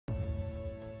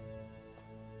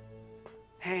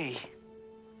Hey.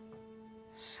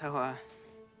 So,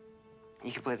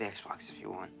 you can play the Xbox if you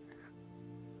want.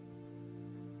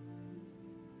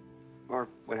 Or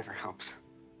whatever helps.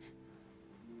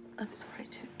 I'm sorry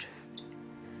to intrude.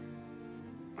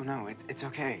 Oh, no, it's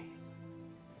okay.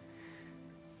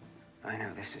 I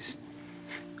know this is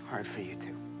hard for you,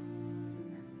 too.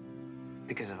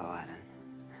 Because of Aladdin.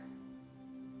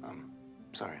 I'm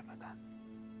sorry about that.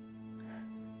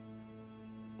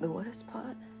 The worst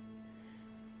part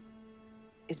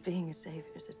is being a savior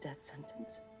is a death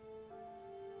sentence.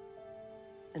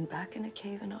 And back in a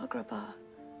cave in Agrabah,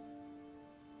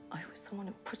 I was the one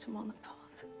who put him on the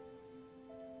path.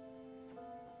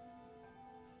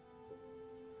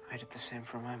 I did the same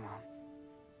for my mom.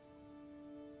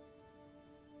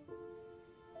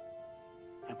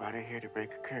 I brought her here to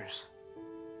break a curse.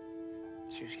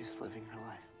 She was just living her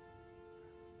life.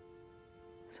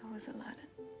 So was Aladdin.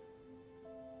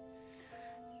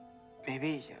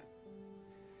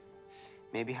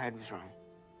 Maybe Hyde was wrong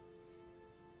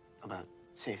about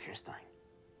saviors dying.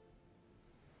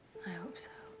 I hope so.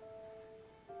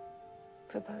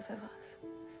 For both of us.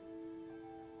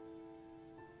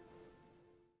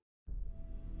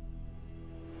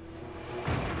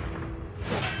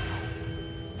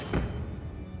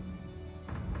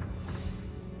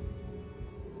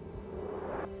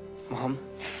 Mom?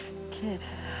 Kid,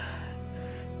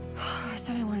 I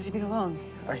said I wanted to be alone.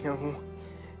 I know,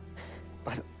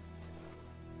 but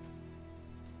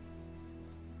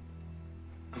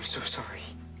I'm so sorry.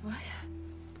 What?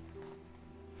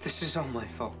 This is all my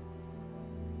fault.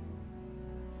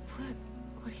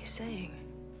 What are you saying?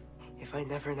 If I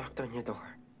never knocked on your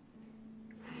door,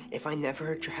 if I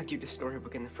never dragged you to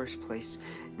Storybook in the first place,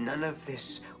 none of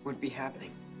this would be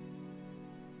happening.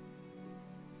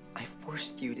 I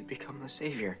forced you to become the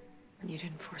savior. You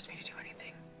didn't force me to do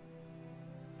anything.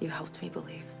 You helped me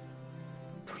believe.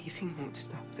 Believing won't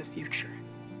stop the future.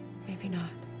 Maybe not.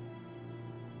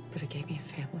 But it gave me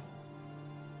a family.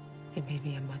 It made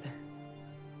me a mother.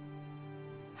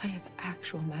 I have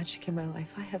actual magic in my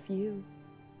life. I have you.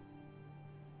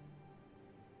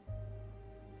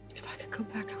 If I could go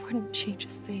back, I wouldn't change a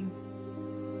thing.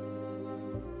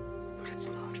 But it's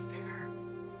not fair.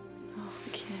 Oh,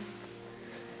 kid.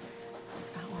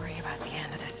 Let's not worry about the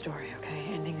end of the story, okay?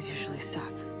 Endings usually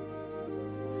suck.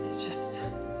 Let's just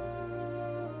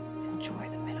enjoy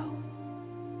the middle.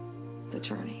 The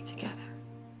journey together.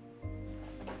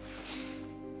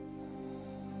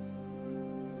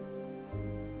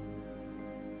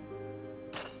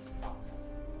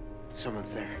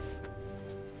 Someone's there.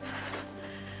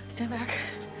 Stand back.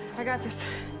 I got this.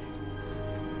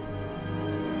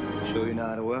 Sure you know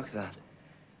how to work that?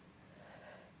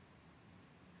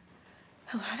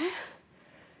 Aladdin?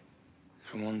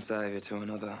 From one savior to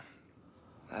another.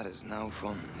 That is no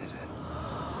fun, is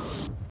it?